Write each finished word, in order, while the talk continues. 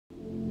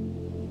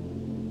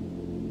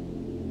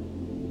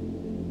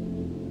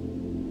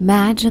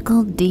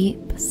Magical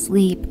deep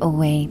sleep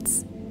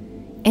awaits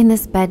in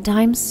this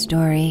bedtime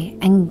story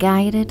and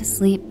guided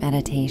sleep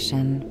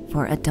meditation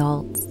for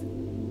adults.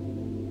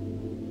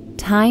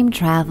 Time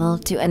travel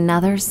to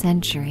another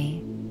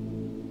century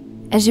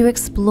as you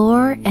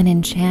explore an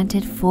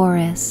enchanted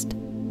forest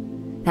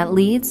that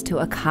leads to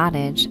a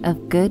cottage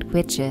of good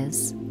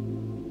witches,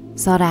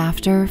 sought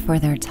after for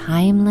their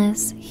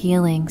timeless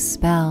healing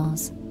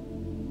spells.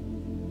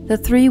 The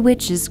three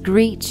witches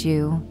greet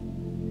you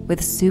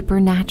with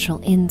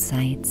supernatural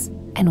insights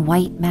and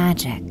white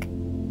magic.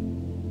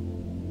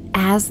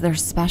 As their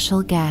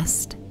special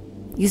guest,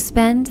 you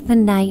spend the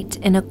night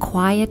in a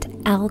quiet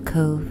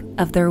alcove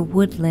of their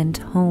woodland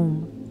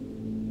home,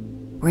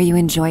 where you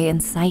enjoy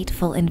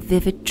insightful and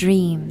vivid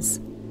dreams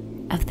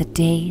of the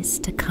days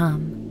to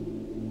come.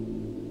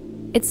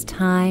 It's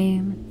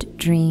time to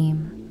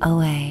dream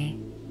away.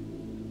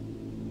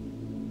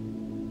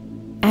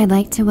 I'd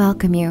like to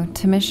welcome you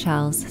to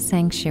Michelle's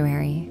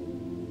Sanctuary.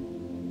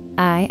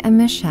 I am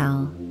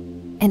Michelle,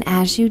 and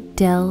as you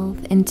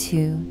delve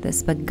into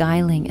this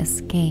beguiling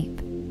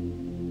escape,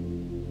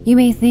 you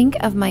may think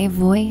of my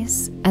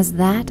voice as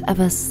that of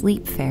a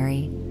sleep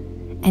fairy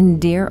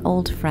and dear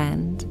old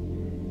friend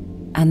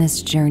on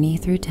this journey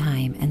through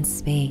time and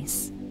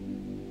space.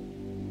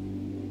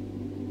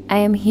 I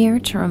am here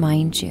to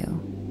remind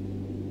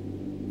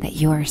you that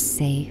you are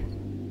safe,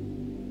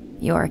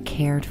 you are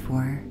cared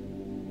for,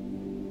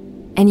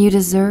 and you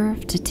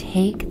deserve to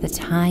take the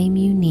time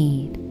you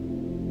need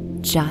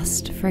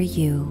just for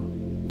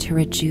you to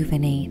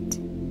rejuvenate.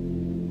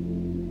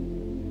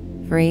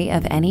 Free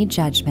of any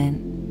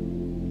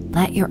judgment,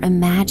 let your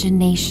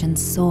imagination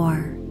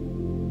soar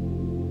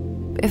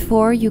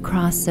before you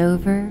cross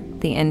over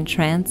the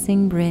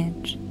entrancing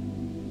bridge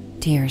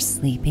to your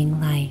sleeping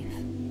life.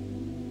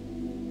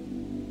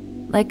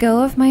 Let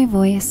go of my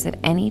voice at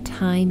any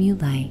time you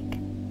like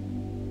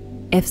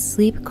if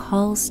sleep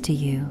calls to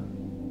you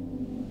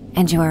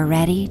and you are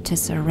ready to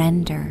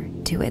surrender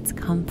to its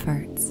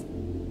comforts.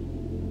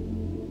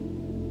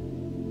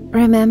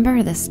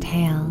 Remember this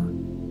tale,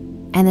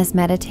 and this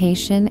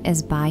meditation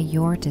is by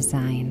your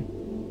design,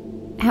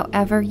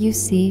 however you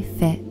see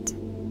fit,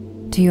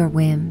 to your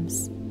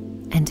whims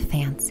and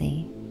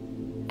fancy,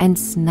 and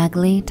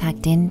snugly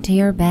tucked into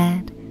your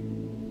bed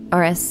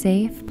or a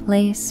safe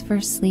place for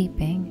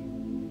sleeping.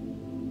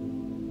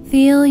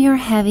 Feel your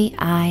heavy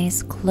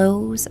eyes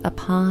close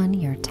upon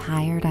your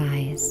tired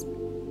eyes.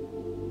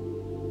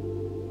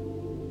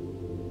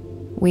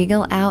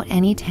 Wiggle out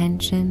any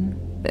tension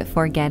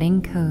before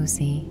getting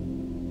cozy.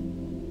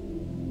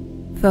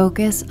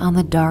 Focus on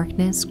the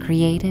darkness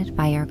created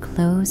by your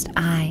closed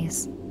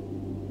eyes,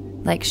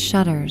 like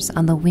shutters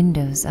on the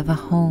windows of a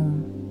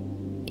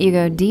home. You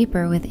go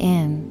deeper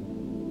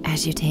within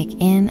as you take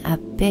in a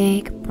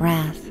big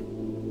breath,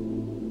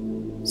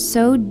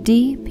 so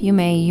deep you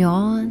may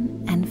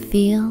yawn and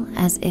feel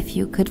as if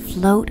you could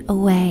float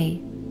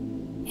away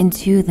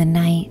into the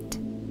night.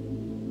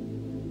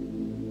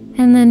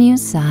 And then you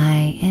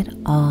sigh it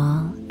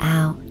all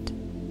out.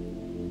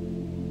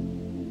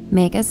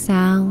 Make a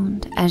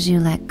sound as you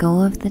let go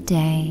of the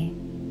day,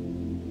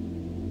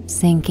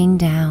 sinking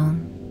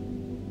down.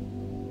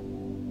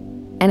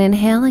 And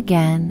inhale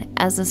again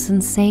as a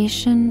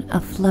sensation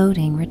of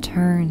floating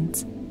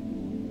returns,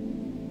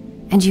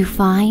 and you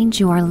find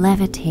you are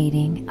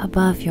levitating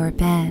above your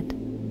bed.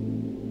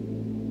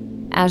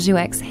 As you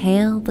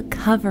exhale, the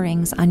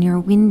coverings on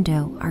your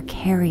window are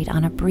carried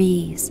on a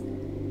breeze.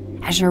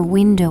 As your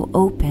window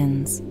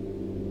opens,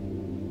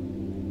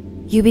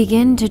 you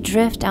begin to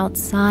drift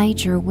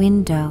outside your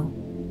window,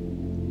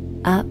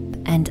 up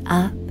and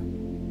up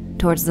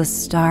towards the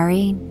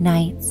starry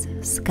night's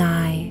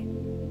sky.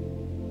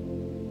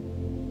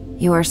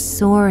 You are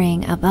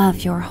soaring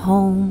above your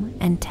home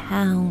and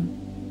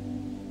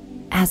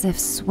town, as if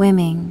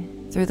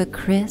swimming through the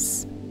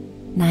crisp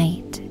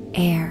night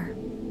air.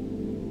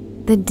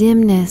 The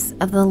dimness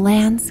of the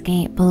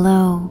landscape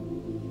below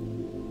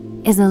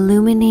is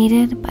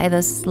illuminated by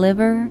the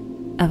sliver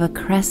of a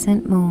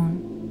crescent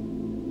moon.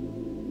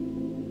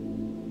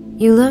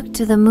 You look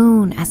to the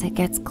moon as it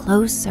gets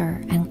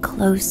closer and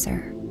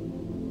closer,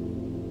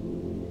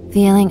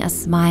 feeling a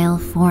smile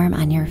form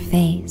on your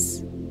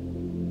face,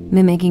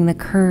 mimicking the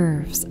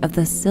curves of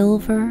the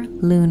silver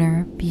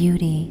lunar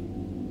beauty.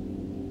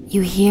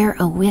 You hear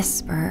a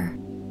whisper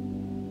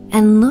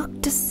and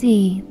look to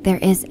see there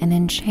is an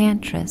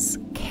enchantress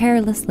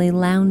carelessly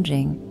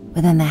lounging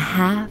within the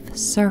half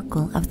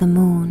circle of the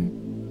moon.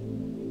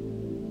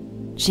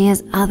 She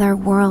is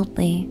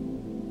otherworldly,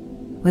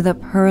 with a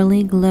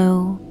pearly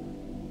glow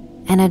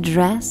and a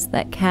dress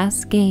that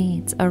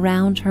cascades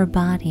around her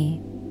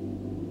body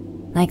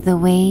like the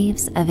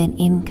waves of an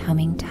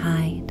incoming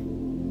tide.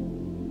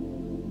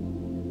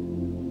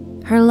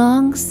 Her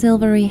long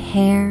silvery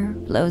hair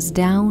blows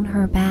down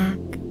her back,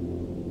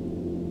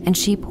 and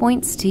she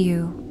points to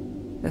you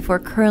before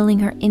curling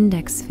her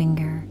index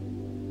finger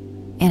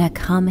in a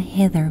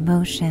come-hither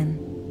motion.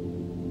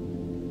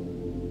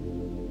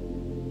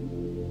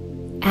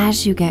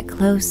 As you get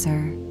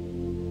closer,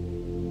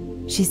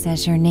 she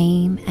says your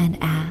name and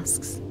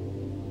asks,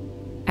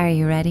 Are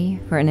you ready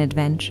for an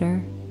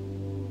adventure?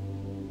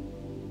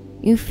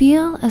 You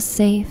feel a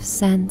safe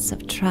sense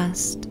of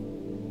trust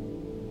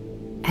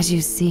as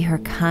you see her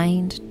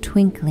kind,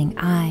 twinkling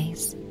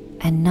eyes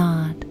and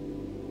nod.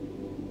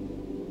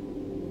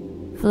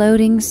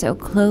 Floating so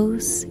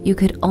close you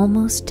could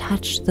almost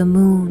touch the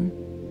moon,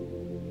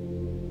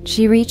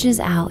 she reaches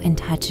out and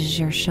touches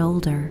your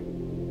shoulder,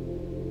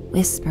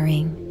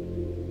 whispering,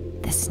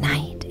 "This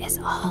night is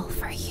all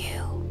for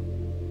you."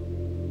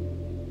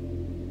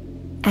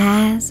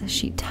 As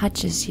she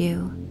touches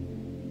you,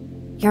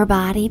 your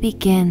body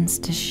begins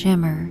to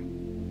shimmer,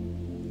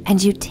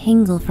 and you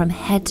tingle from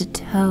head to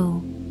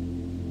toe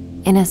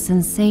in a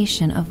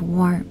sensation of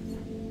warmth.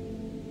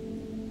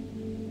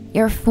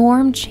 Your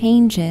form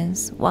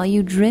changes while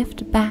you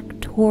drift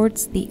back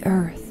towards the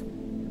earth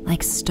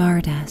like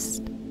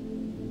stardust.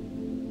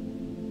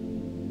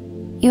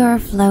 You are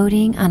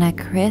floating on a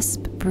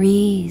crisp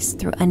breeze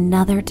through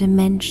another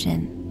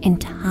dimension in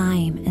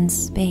time and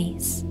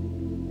space.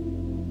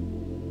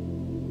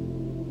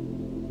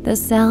 The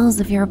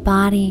cells of your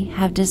body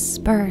have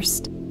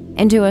dispersed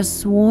into a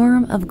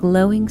swarm of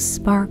glowing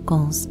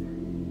sparkles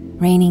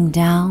raining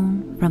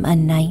down from a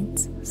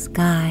night's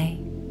sky.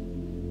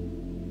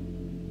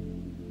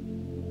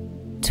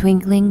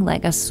 Twinkling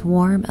like a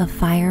swarm of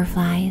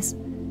fireflies,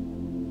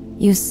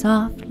 you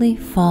softly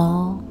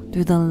fall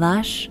through the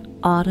lush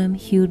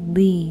autumn-hued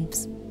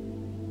leaves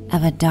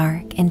of a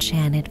dark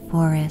enchanted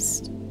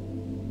forest.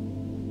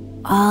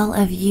 All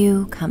of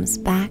you comes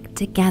back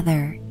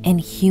together in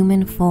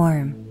human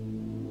form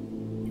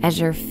as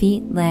your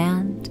feet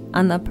land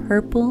on the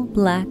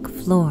purple-black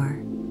floor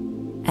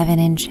of an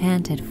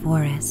enchanted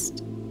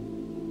forest.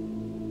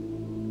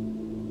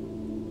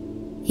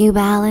 You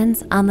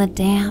balance on the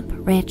damp,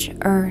 rich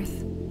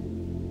earth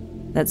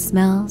that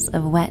smells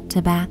of wet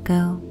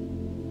tobacco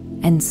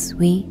and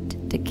sweet,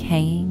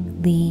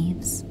 decaying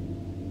leaves.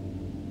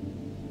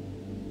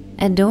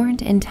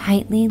 Adorned in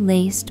tightly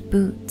laced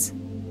boots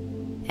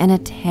and a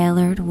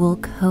tailored wool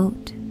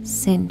coat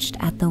cinched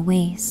at the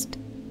waist.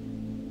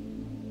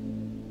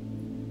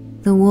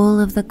 The wool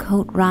of the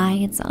coat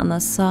rides on the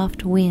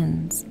soft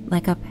winds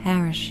like a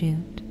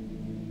parachute.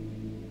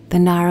 The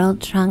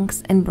gnarled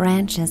trunks and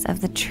branches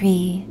of the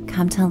tree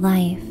come to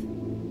life,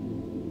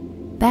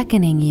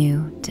 beckoning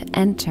you to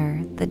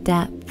enter the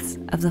depths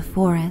of the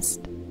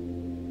forest.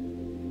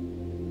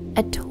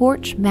 A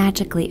torch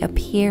magically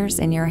appears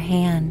in your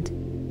hand,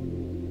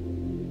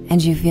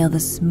 and you feel the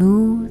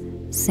smooth,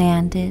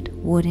 sanded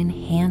wooden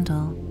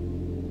handle,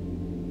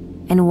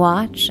 and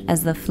watch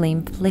as the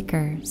flame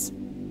flickers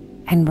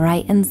and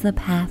brightens the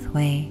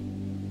pathway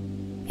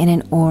in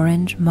an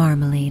orange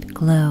marmalade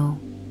glow.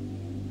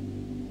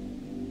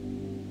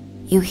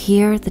 You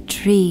hear the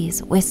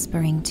trees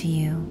whispering to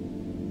you.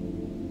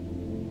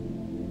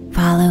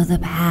 Follow the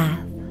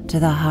path to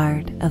the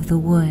heart of the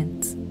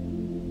woods.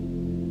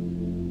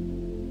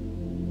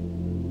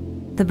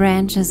 The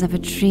branches of a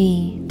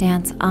tree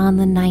dance on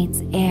the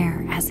night's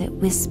air as it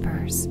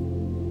whispers,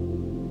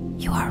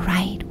 "You are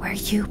right where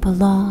you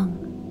belong."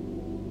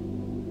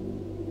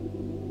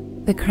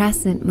 The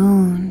crescent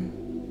moon,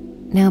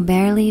 now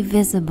barely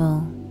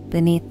visible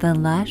beneath the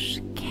lush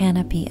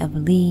canopy of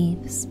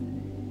leaves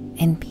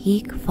in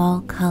peak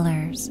fall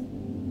colors,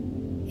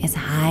 is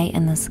high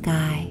in the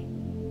sky.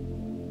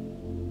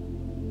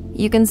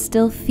 You can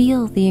still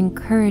feel the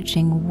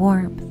encouraging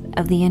warmth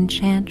of the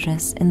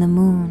enchantress in the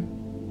moon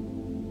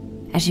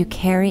as you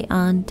carry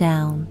on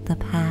down the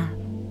path.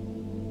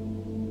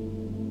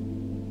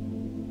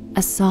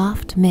 A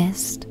soft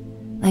mist,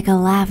 like a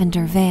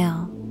lavender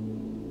veil,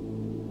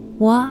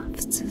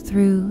 wafts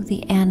through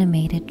the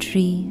animated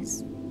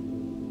trees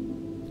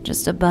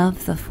just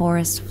above the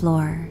forest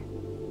floor.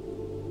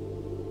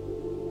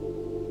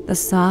 The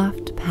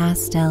soft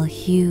pastel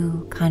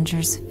hue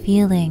conjures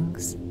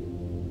feelings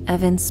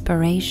of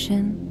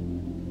inspiration,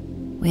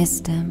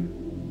 wisdom,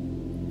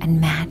 and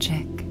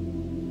magic.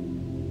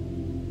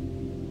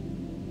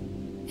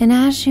 And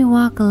as you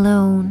walk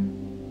alone,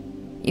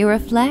 you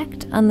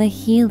reflect on the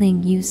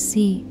healing you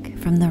seek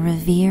from the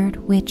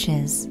revered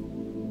witches.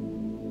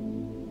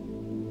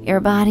 Your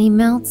body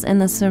melts in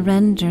the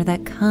surrender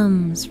that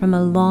comes from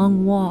a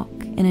long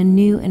walk in a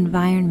new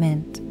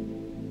environment,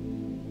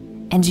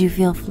 and you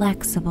feel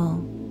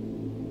flexible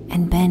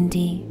and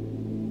bendy.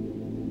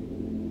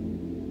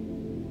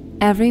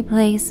 Every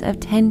place of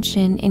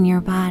tension in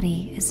your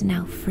body is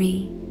now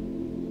free.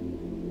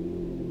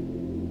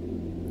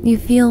 You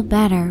feel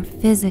better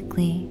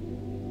physically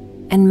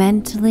and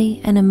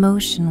mentally and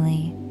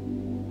emotionally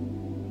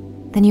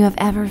than you have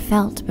ever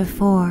felt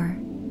before,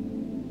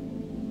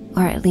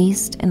 or at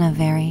least in a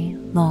very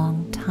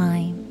long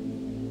time.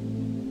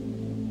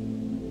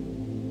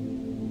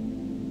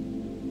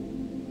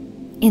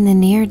 In the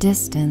near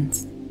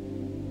distance,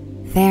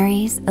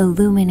 fairies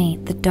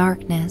illuminate the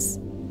darkness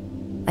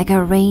like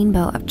a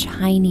rainbow of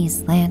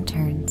Chinese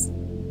lanterns.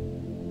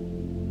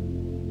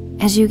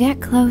 As you get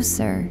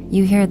closer,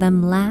 you hear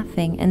them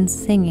laughing and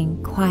singing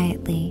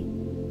quietly.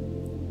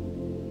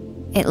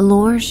 It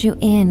lures you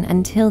in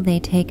until they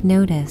take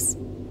notice,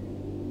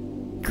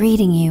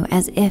 greeting you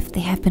as if they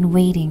have been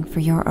waiting for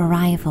your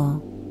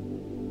arrival.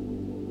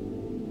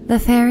 The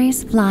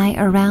fairies fly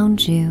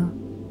around you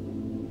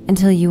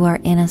until you are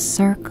in a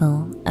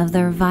circle of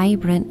their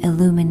vibrant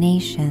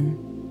illumination.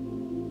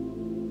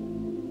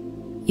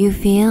 You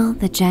feel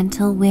the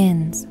gentle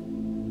winds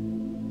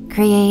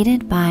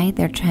created by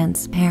their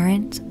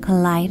transparent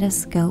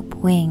kaleidoscope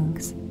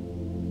wings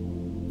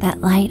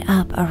that light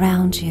up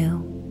around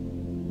you.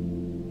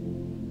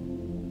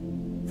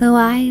 The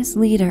wise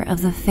leader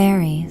of the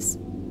fairies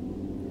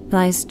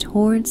flies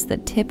towards the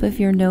tip of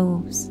your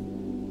nose,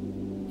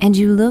 and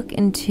you look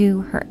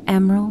into her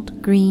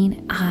emerald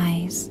green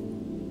eyes.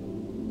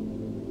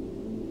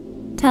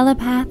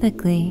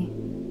 Telepathically,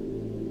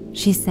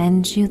 she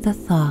sends you the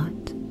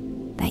thought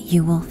that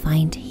you will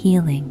find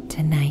healing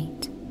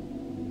tonight.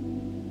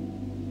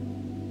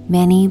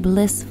 Many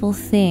blissful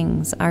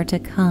things are to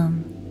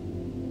come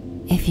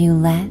if you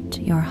let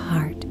your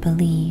heart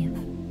believe.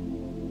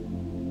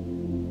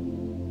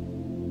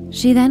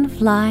 She then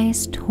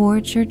flies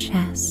towards your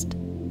chest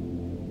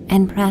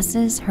and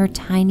presses her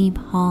tiny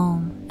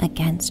palm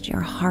against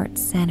your heart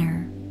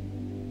center.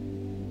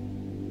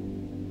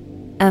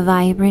 A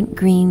vibrant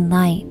green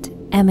light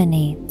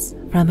emanates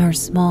from her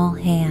small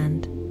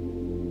hand,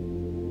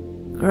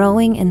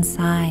 growing in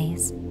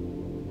size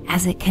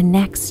as it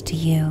connects to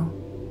you.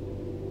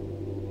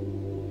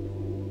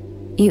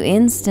 You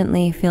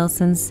instantly feel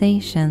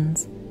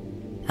sensations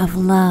of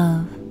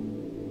love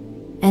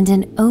and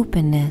an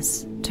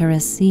openness to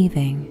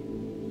receiving.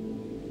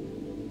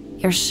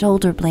 Your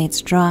shoulder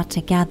blades draw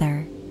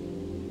together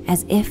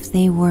as if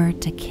they were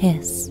to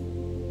kiss,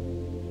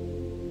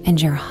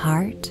 and your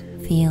heart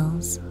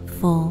feels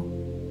full.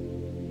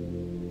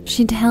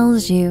 She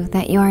tells you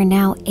that you are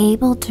now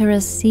able to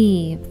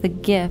receive the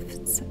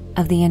gifts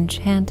of the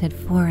enchanted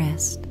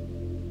forest.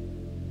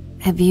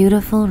 A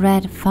beautiful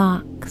red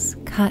fox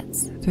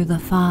cuts through the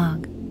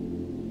fog,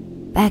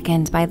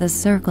 beckoned by the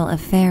circle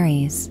of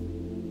fairies.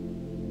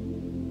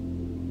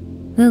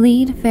 The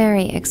lead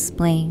fairy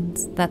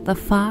explains that the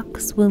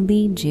fox will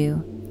lead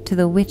you to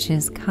the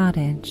Witches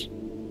Cottage.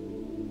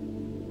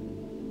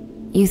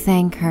 You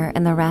thank her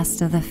and the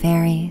rest of the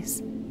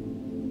fairies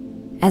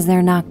as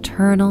their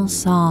nocturnal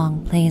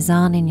song plays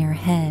on in your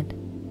head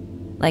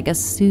like a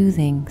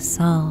soothing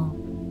salve.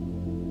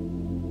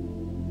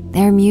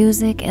 Their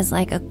music is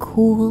like a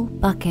cool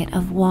bucket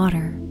of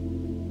water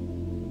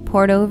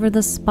poured over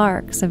the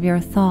sparks of your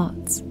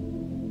thoughts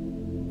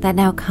that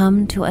now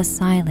come to a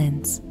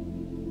silence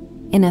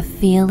in a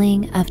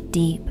feeling of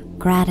deep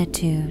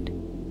gratitude.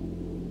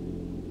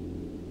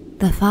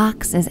 The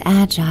fox is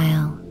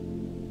agile,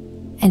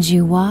 and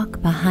you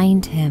walk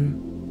behind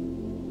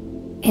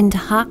him,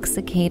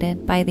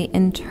 intoxicated by the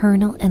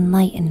internal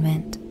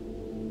enlightenment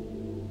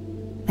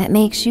that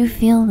makes you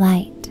feel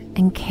light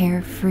and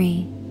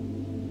carefree.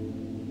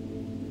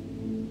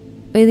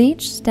 With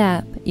each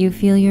step, you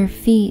feel your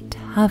feet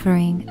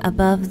hovering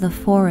above the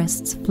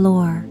forest's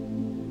floor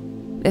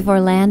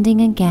before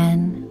landing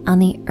again on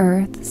the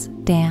earth's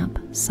damp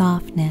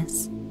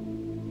softness.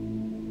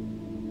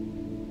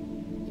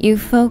 You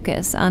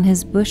focus on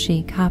his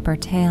bushy copper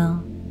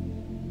tail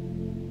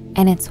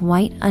and its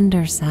white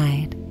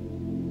underside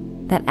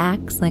that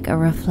acts like a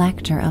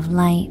reflector of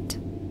light,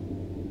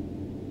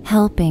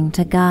 helping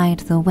to guide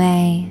the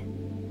way.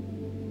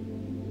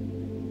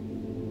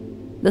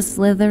 The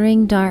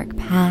slithering dark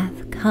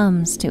path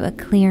comes to a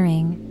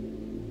clearing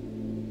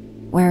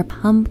where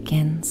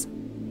pumpkins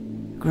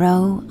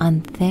grow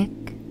on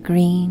thick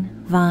green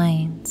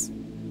vines.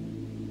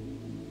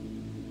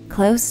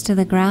 Close to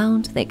the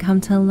ground, they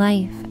come to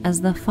life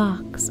as the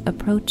fox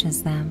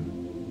approaches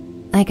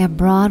them. Like a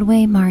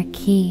Broadway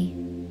marquee,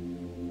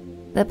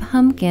 the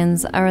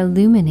pumpkins are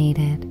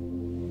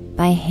illuminated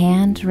by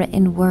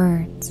handwritten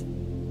words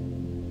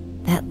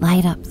that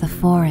light up the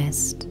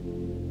forest.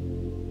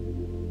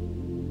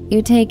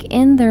 You take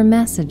in their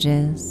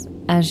messages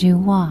as you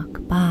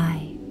walk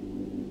by.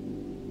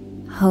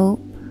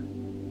 Hope,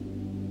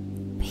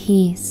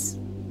 peace,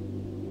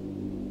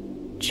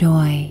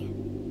 joy,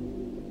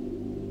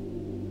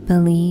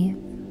 believe,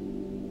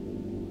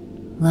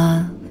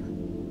 love,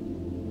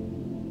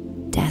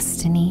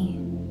 destiny,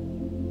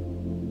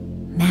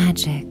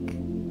 magic.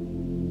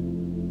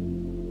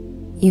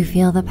 You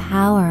feel the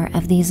power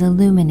of these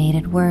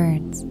illuminated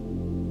words,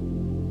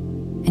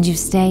 and you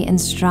stay in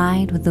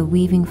stride with the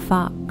weaving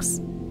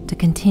fox to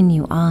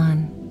continue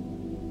on.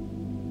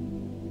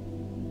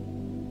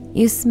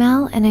 You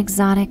smell an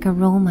exotic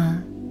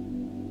aroma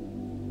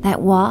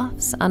that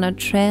wafts on a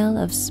trail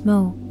of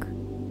smoke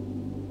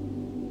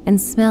and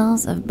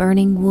smells of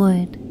burning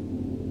wood,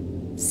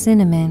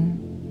 cinnamon,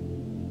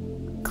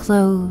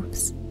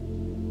 cloves,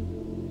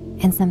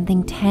 and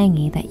something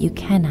tangy that you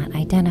cannot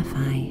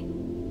identify.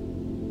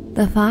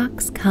 The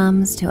fox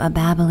comes to a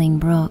babbling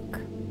brook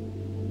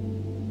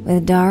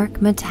with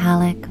dark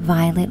metallic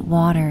violet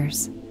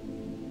waters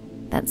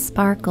that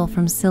sparkle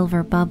from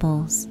silver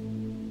bubbles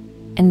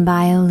and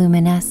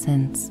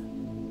bioluminescence.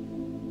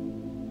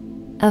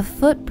 A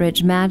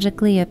footbridge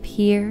magically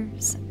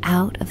appears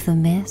out of the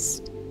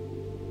mist,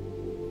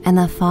 and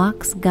the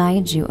fox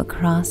guides you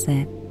across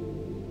it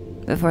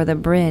before the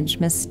bridge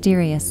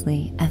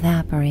mysteriously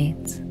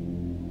evaporates.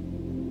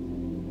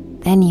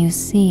 Then you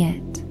see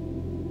it,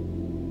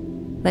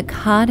 the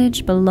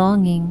cottage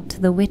belonging to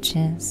the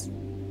witches.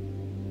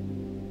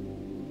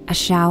 A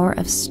shower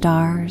of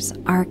stars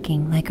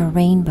arcing like a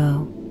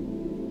rainbow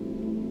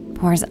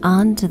pours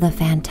onto the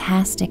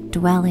fantastic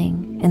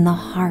dwelling in the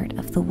heart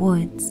of the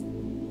woods.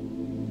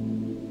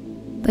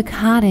 The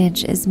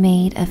cottage is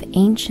made of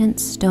ancient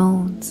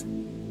stones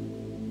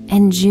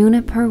and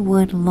juniper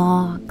wood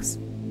logs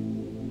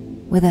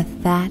with a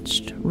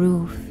thatched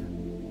roof.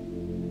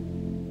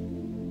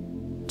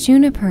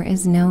 Juniper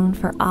is known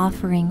for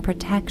offering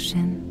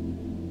protection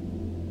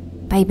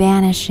by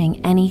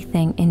banishing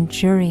anything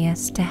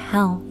injurious to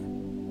health,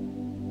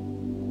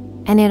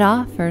 and it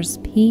offers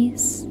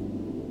peace,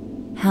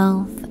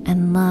 health,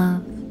 and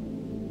love.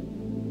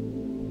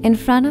 In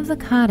front of the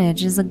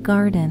cottage is a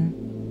garden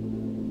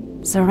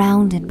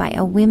surrounded by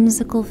a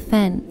whimsical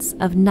fence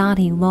of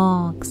knotty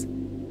logs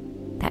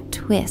that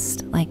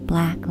twist like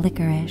black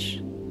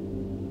licorice.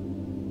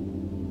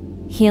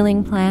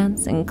 Healing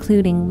plants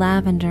including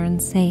lavender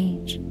and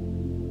sage,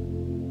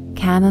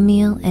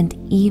 chamomile and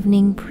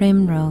evening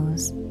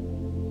primrose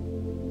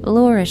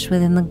flourish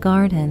within the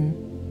garden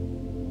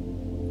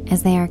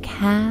as they are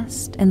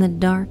cast in the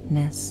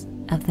darkness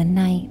of the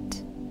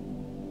night.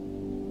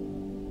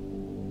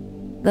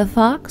 The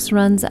fox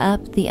runs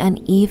up the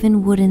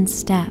uneven wooden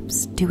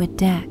steps to a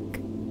deck,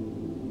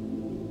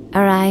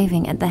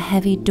 arriving at the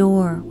heavy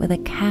door with a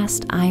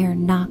cast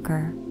iron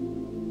knocker.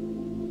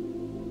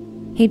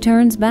 He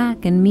turns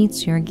back and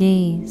meets your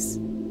gaze.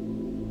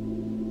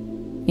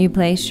 You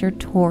place your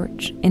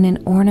torch in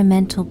an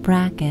ornamental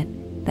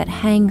bracket that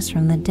hangs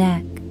from the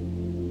deck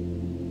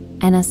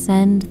and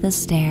ascend the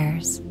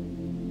stairs,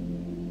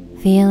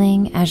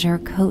 feeling as your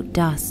coat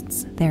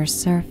dusts their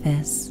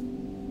surface.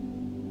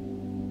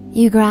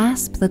 You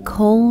grasp the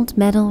cold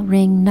metal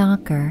ring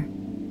knocker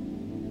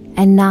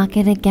and knock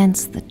it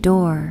against the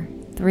door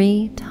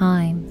 3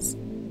 times.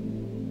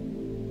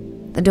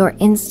 The door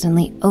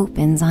instantly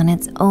opens on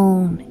its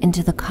own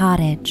into the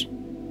cottage,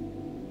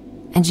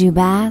 and you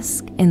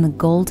bask in the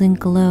golden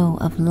glow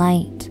of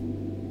light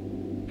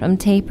from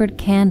tapered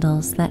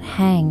candles that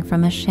hang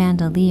from a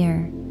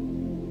chandelier,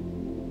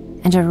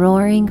 and a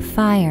roaring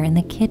fire in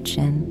the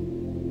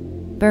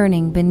kitchen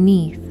burning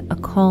beneath a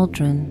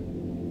cauldron.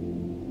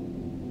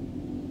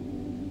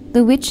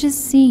 The witches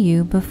see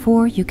you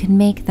before you can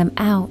make them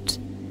out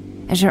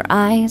as your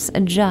eyes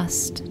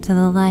adjust to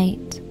the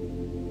light.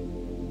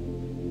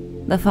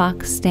 The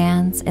fox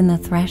stands in the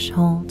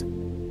threshold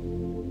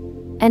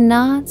and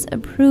nods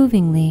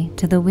approvingly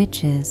to the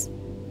witches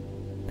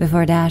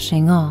before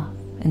dashing off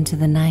into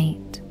the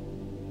night.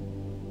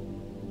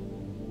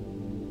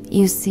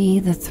 You see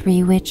the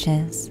 3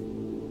 witches,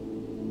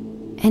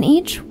 and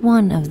each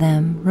one of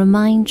them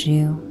reminds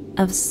you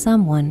of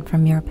someone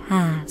from your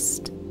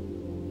past,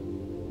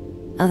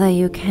 although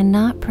you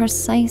cannot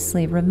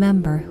precisely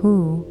remember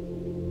who.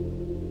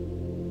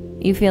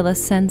 You feel a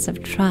sense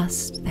of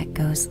trust that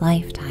goes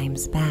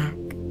lifetimes back,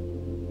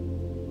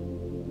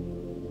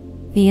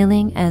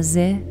 feeling as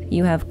if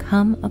you have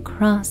come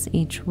across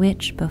each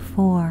witch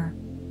before,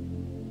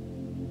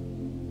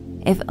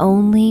 if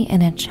only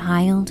in a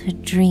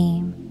childhood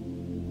dream,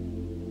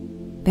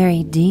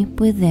 buried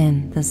deep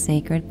within the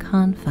sacred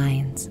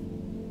confines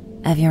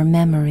of your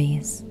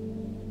memories.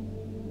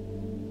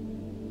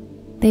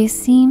 They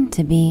seem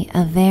to be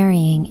of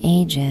varying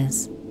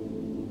ages,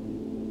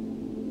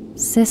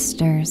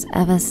 sisters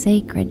of a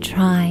sacred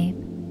tribe,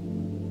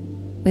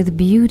 with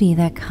beauty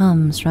that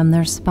comes from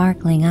their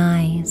sparkling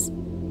eyes,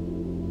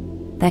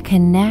 that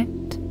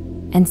connect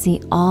and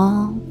see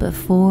all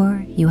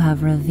before you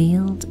have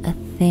revealed a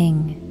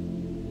thing.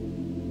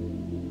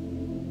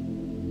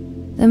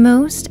 The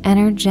most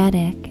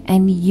energetic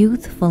and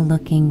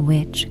youthful-looking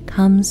witch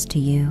comes to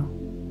you,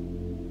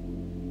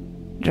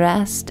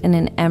 dressed in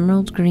an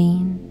emerald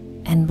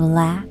green and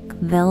black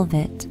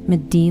velvet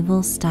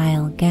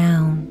medieval-style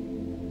gown.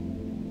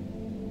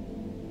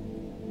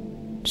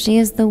 She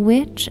is the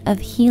witch of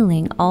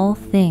healing all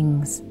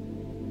things,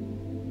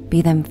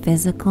 be them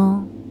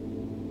physical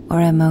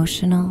or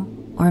emotional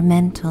or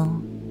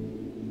mental.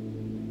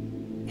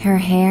 Her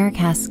hair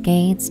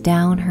cascades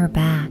down her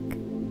back,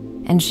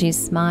 and she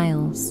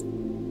smiles,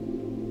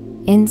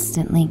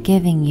 instantly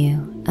giving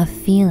you a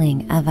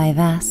feeling of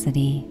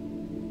vivacity.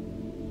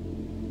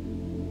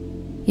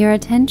 Your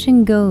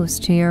attention goes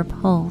to your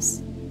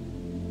pulse,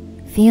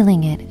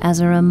 feeling it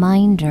as a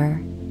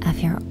reminder of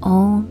your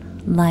own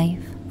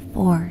life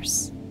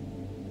force.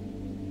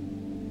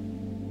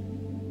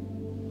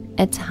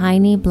 A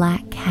tiny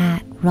black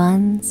cat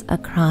runs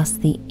across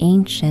the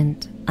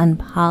ancient,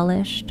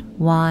 unpolished,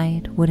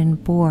 wide wooden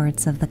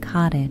boards of the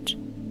cottage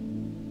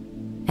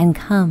and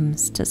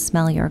comes to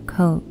smell your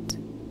coat.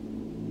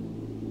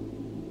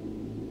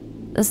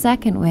 The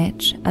second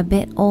witch, a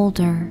bit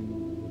older,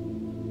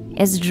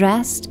 is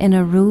dressed in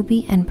a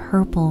ruby and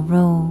purple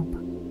robe.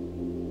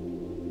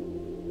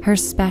 Her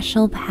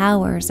special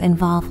powers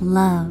involve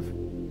love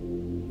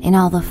in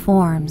all the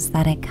forms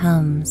that it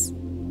comes.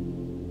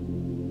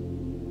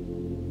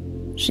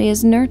 She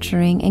is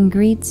nurturing and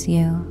greets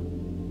you,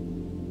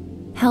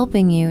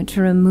 helping you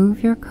to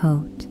remove your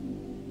coat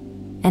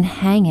and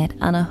hang it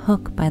on a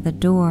hook by the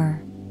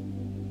door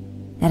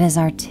that is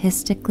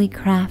artistically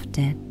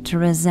crafted to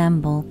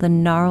resemble the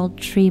gnarled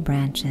tree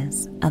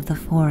branches of the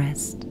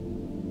forest.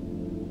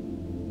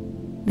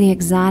 The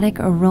exotic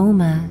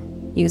aroma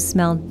you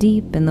smell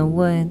deep in the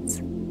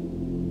woods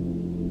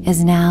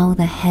is now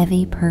the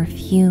heavy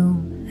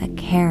perfume that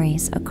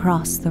carries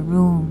across the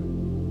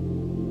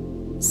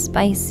room,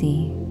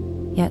 spicy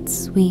yet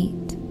sweet.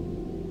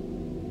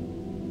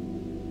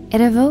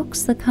 It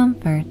evokes the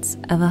comforts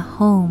of a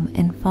home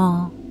in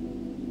fall.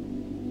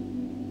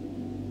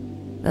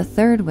 The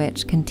third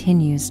witch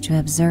continues to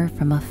observe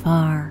from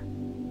afar,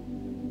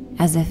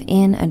 as if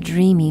in a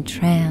dreamy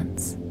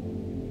trance.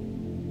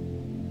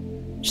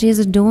 She is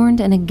adorned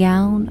in a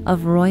gown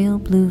of royal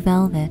blue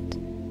velvet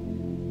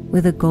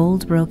with a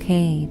gold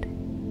brocade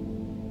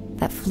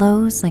that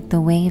flows like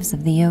the waves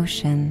of the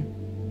ocean.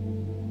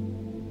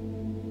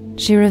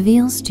 She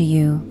reveals to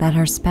you that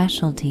her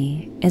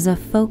specialty is a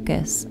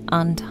focus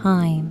on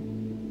time,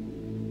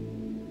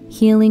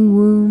 healing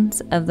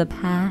wounds of the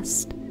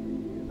past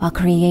while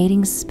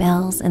creating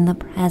spells in the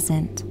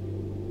present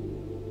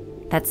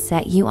that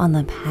set you on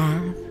the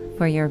path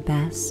for your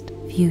best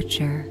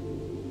future.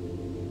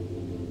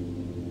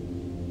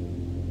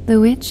 The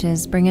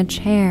witches bring a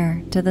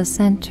chair to the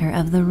center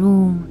of the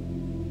room,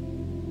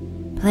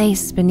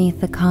 placed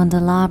beneath the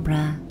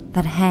candelabra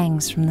that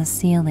hangs from the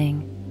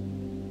ceiling.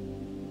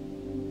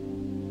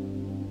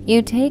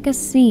 You take a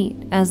seat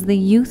as the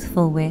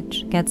youthful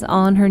witch gets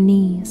on her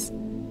knees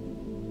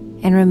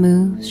and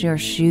removes your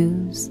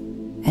shoes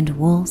and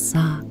wool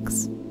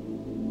socks.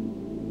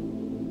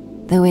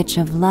 The witch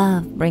of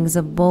love brings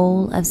a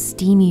bowl of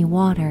steamy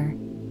water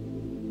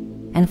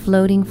and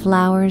floating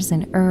flowers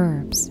and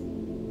herbs.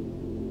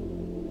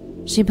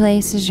 She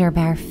places your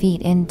bare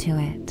feet into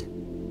it.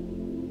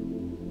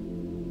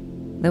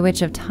 The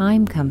witch of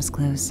time comes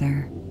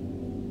closer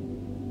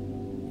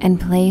and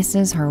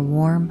places her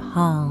warm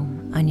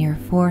palm on your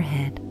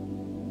forehead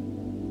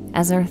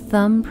as her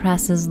thumb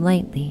presses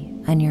lightly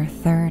on your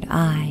third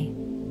eye,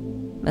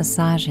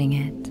 massaging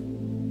it.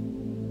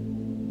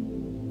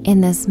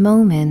 In this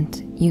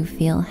moment, you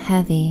feel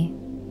heavy,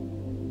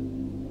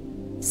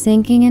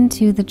 sinking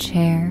into the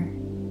chair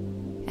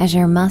as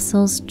your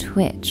muscles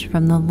twitch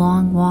from the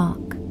long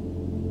walk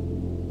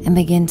and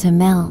begin to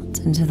melt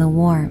into the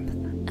warmth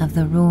of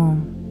the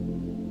room.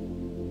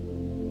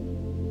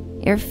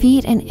 Your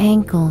feet and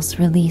ankles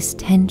release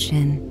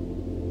tension,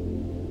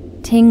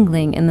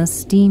 tingling in the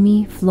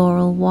steamy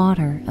floral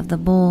water of the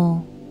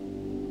bowl.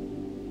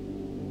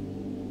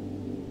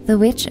 The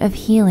Witch of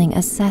Healing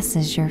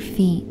assesses your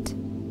feet,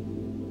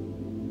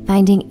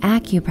 finding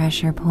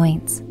acupressure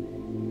points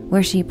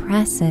where she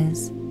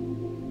presses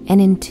and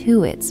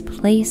intuits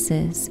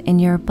places in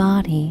your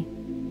body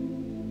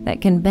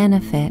that can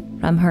benefit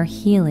from her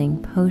healing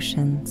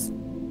potions.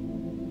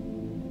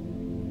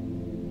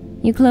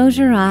 You close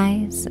your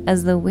eyes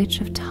as the Witch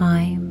of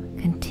Time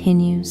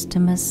continues to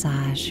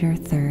massage your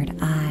third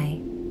eye,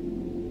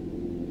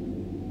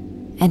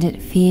 and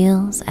it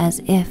feels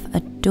as if a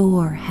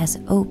door has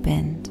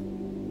opened.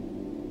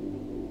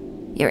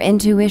 Your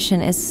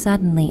intuition is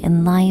suddenly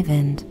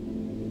enlivened,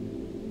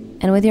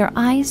 and with your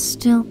eyes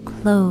still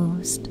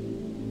closed,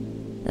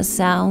 the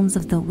sounds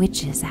of the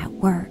witches at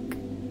work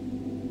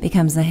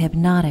becomes a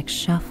hypnotic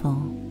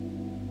shuffle.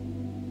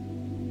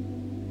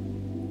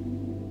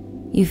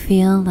 You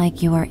feel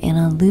like you are in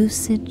a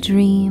lucid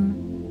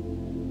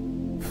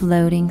dream,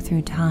 floating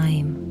through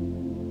time.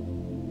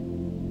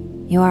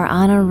 You are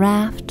on a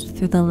raft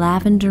through the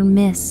lavender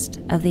mist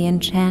of the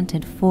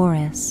enchanted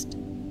forest,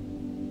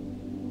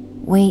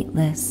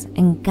 weightless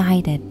and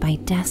guided by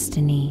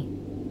destiny.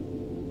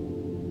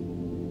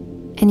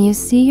 And you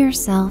see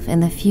yourself in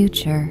the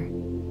future.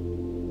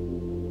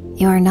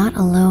 You are not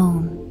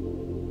alone.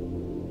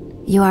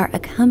 You are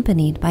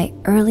accompanied by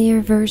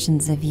earlier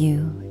versions of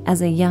you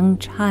as a young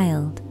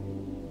child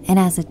and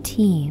as a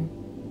teen.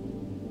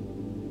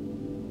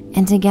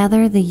 And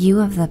together the you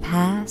of the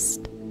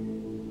past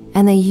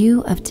and the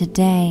you of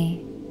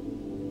today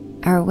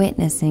are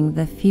witnessing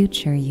the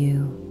future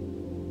you,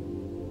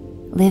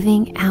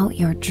 living out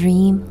your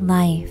dream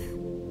life.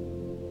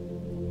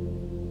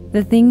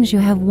 The things you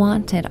have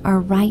wanted are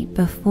right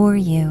before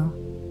you.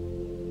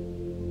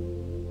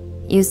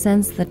 You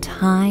sense the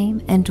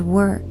time and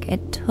work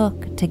it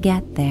took to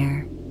get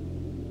there.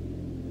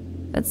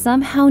 But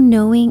somehow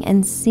knowing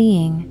and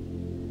seeing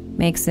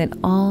makes it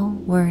all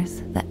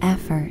worth the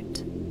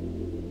effort,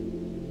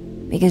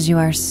 because you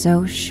are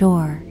so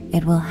sure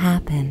it will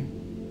happen.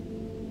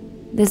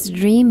 This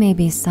dream may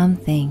be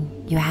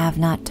something you have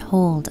not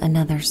told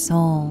another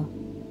soul,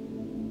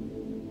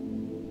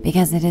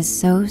 because it is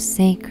so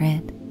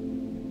sacred.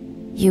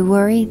 You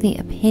worry the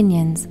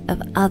opinions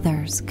of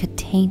others could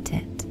taint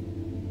it.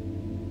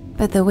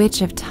 But the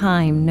Witch of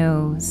Time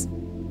knows,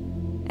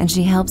 and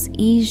she helps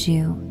ease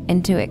you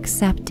into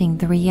accepting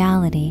the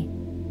reality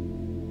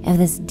of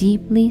this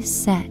deeply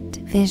set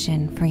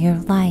vision for your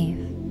life.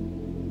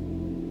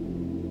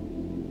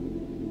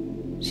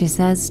 She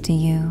says to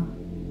you,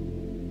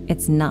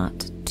 it's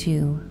not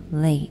too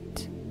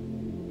late.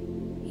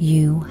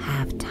 You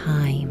have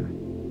time.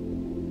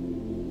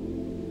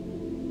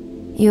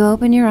 You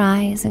open your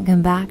eyes and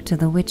come back to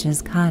the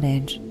Witch's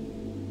Cottage.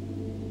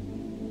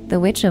 The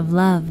Witch of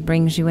Love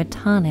brings you a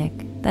tonic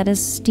that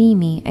is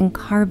steamy and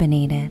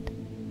carbonated.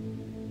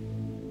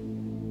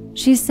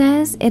 She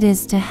says it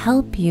is to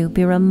help you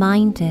be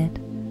reminded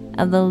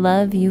of the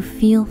love you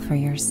feel for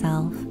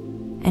yourself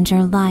and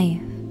your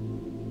life.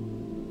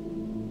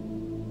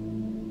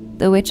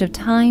 The Witch of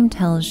Time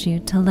tells you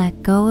to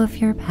let go of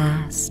your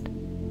past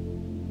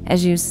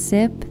as you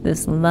sip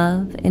this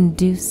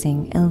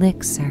love-inducing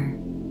elixir.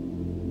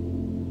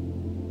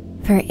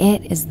 For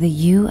it is the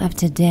you of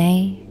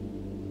today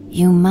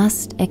you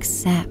must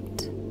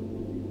accept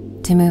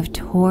to move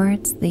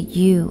towards the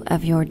you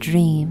of your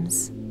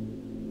dreams.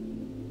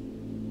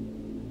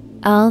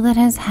 All that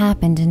has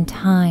happened in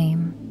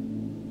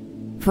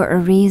time for a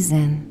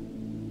reason,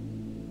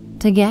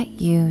 to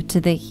get you to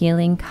the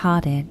healing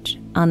cottage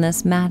on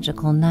this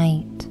magical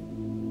night.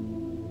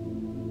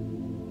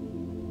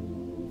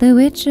 The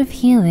Witch of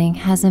Healing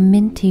has a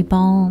minty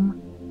balm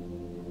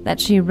that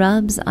she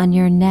rubs on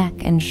your neck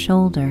and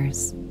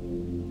shoulders,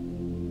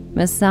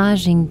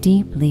 massaging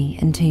deeply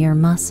into your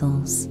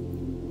muscles,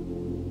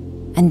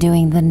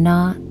 undoing the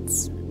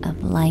knots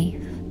of life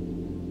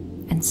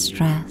and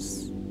stress.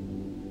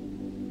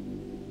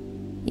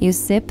 You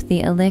sip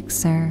the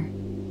elixir,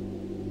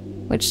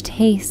 which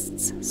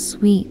tastes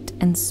sweet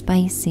and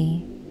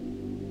spicy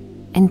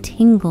and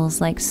tingles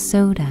like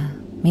soda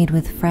made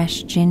with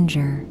fresh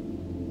ginger.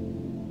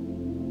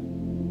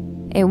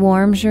 It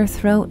warms your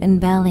throat and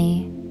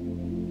belly,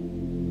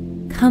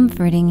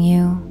 comforting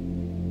you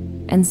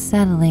and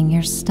settling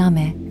your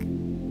stomach.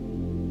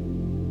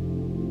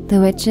 The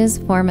witches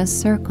form a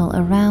circle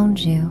around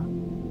you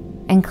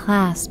and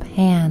clasp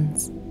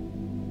hands.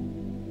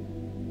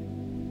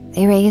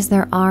 They raise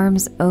their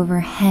arms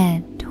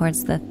overhead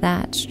towards the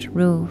thatched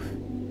roof.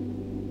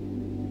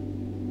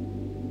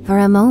 For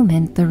a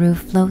moment, the roof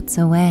floats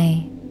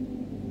away,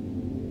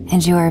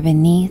 and you are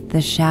beneath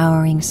the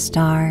showering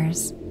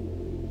stars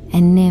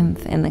and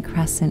nymph in the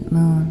crescent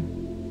moon.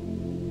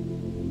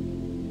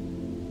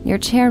 Your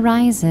chair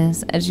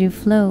rises as you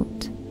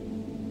float,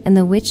 and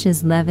the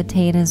witches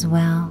levitate as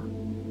well,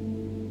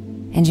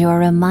 and you are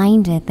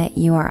reminded that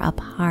you are a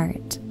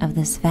part of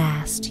this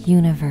vast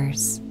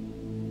universe.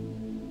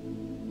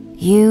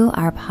 You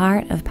are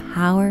part of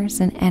powers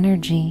and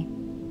energy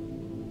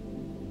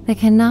that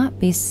cannot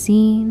be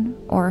seen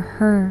or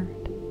heard,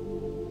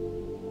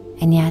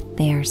 and yet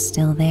they are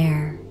still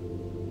there.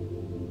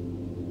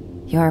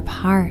 You are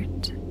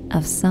part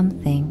of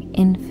something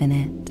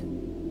infinite,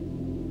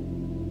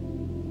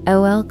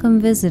 a welcome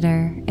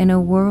visitor in a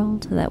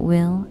world that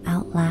will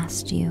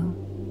outlast you.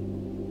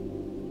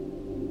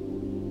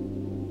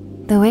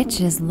 The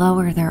witches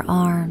lower their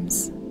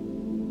arms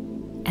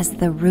as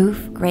the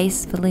roof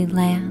gracefully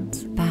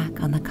lands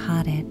back on the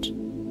cottage,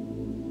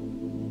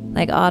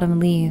 like autumn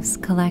leaves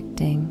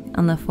collecting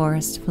on the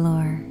forest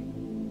floor.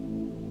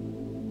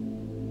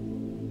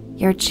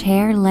 Your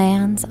chair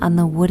lands on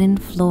the wooden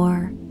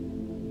floor,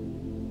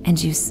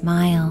 and you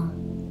smile.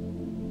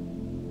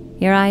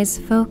 Your eyes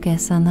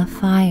focus on the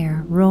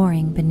fire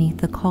roaring beneath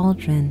the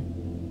cauldron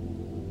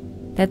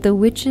that the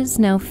witches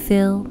now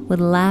fill with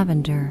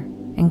lavender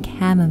and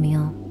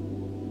chamomile.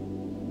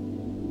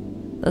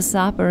 The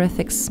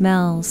soporific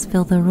smells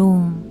fill the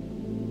room,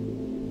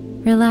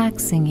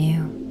 relaxing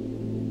you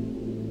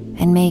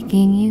and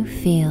making you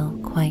feel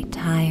quite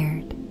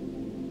tired.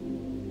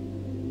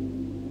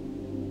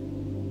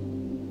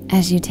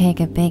 As you take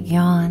a big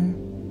yawn,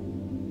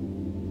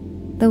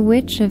 the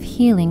Witch of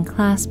Healing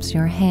clasps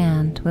your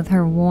hand with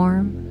her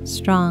warm,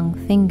 strong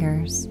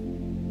fingers.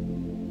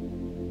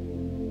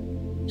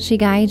 She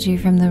guides you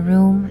from the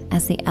room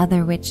as the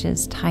other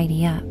witches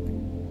tidy up.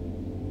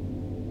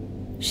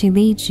 She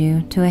leads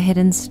you to a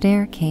hidden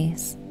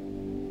staircase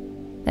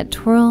that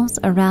twirls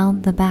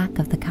around the back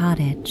of the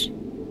cottage.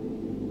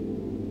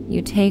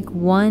 You take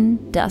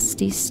one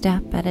dusty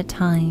step at a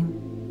time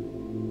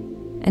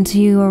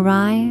until you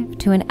arrive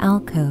to an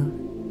alcove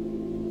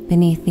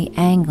beneath the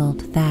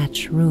angled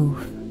thatch roof.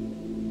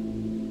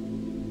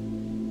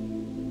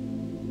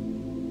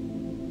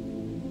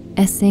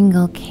 A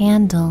single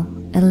candle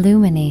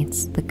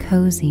illuminates the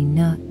cozy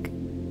nook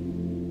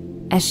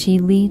as she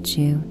leads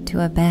you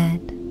to a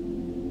bed.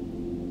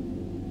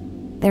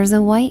 There's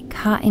a white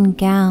cotton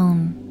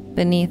gown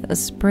beneath a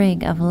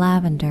sprig of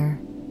lavender.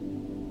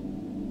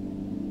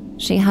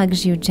 She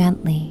hugs you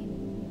gently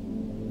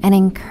and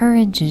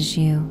encourages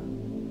you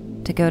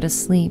to go to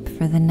sleep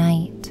for the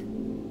night.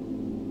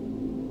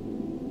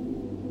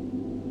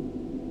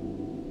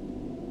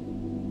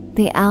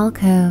 The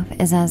alcove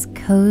is as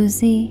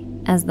cozy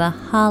as the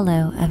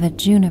hollow of a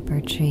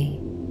juniper tree.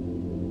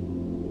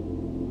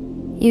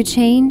 You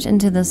change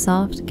into the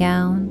soft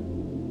gown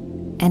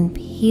and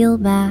peel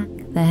back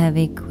the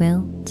heavy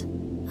quilt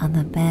on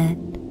the bed.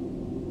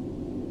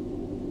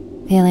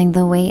 Feeling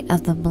the weight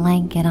of the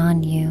blanket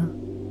on you,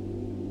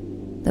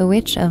 the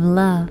witch of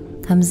love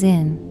comes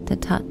in to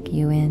tuck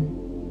you in.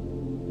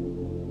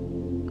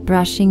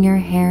 Brushing your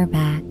hair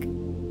back,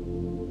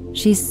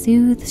 she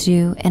soothes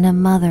you in a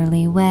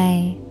motherly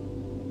way,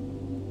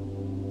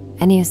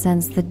 and you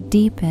sense the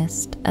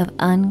deepest of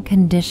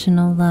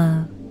unconditional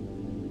love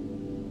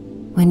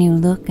when you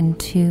look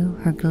into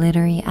her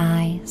glittery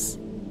eyes.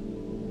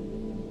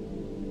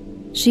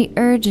 She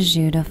urges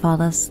you to fall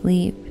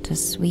asleep to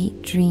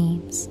sweet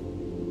dreams,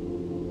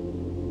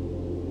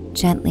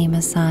 gently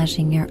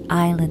massaging your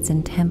eyelids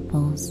and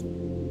temples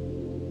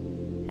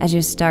as you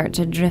start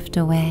to drift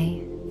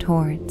away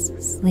towards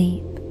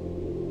sleep.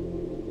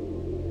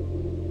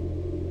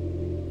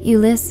 You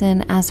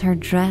listen as her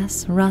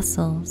dress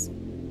rustles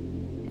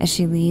as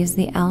she leaves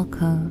the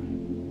alcove,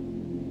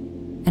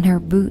 and her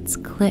boots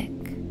click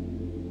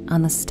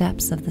on the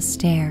steps of the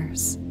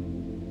stairs.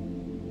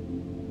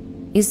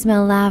 You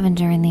smell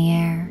lavender in the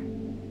air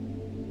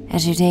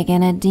as you take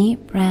in a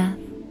deep breath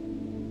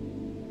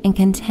and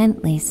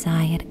contently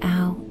sigh it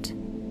out,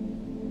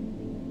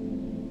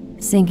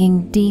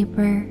 sinking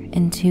deeper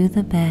into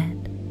the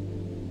bed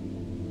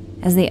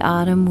as the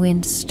autumn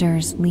wind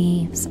stirs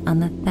leaves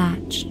on the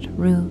thatched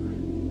roof.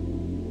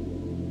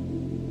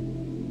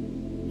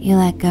 You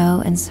let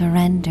go and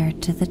surrender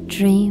to the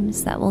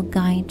dreams that will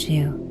guide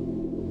you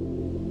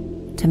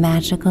to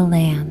magical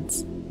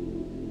lands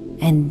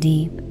and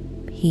deep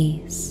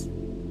peace.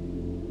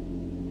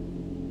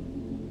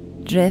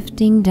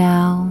 Drifting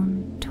down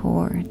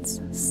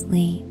towards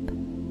sleep,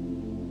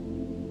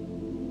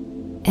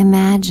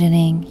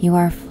 imagining you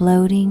are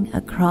floating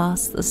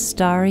across the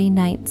starry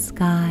night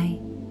sky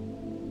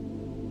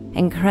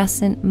and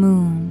crescent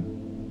moon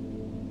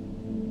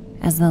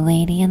as the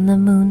lady in the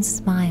moon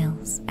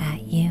smiles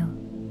at you.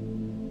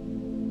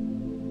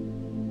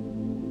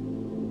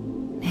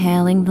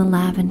 Inhaling the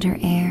lavender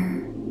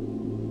air,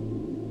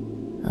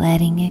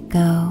 letting it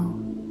go,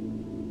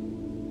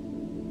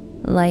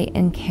 light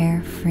and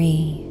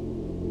carefree,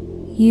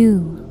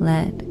 you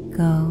let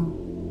go,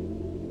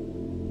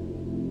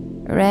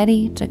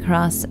 ready to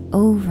cross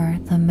over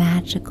the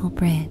magical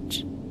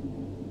bridge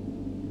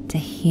to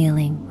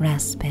healing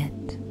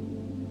respite.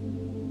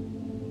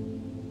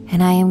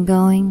 And I am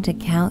going to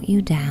count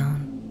you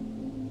down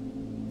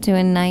to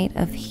a night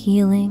of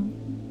healing,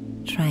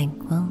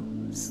 tranquil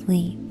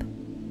sleep.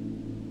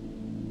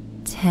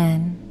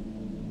 10,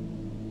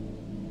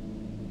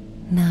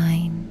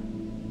 9,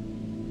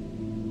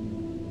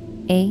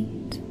 8,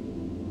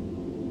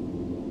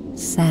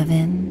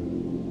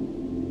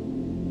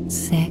 7,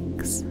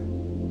 6,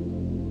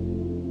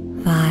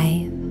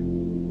 5,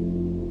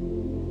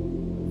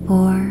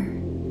 4,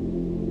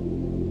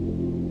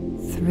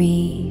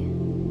 3,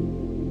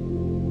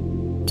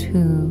 2,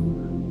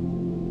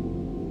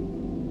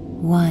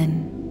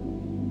 1.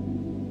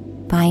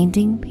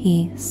 Finding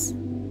peace,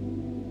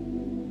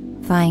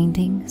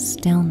 finding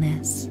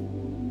stillness,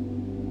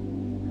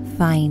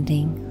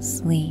 finding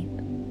sleep.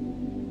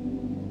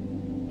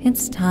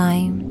 It's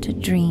time to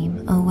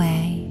dream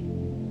away.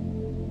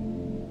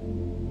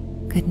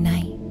 Good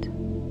night.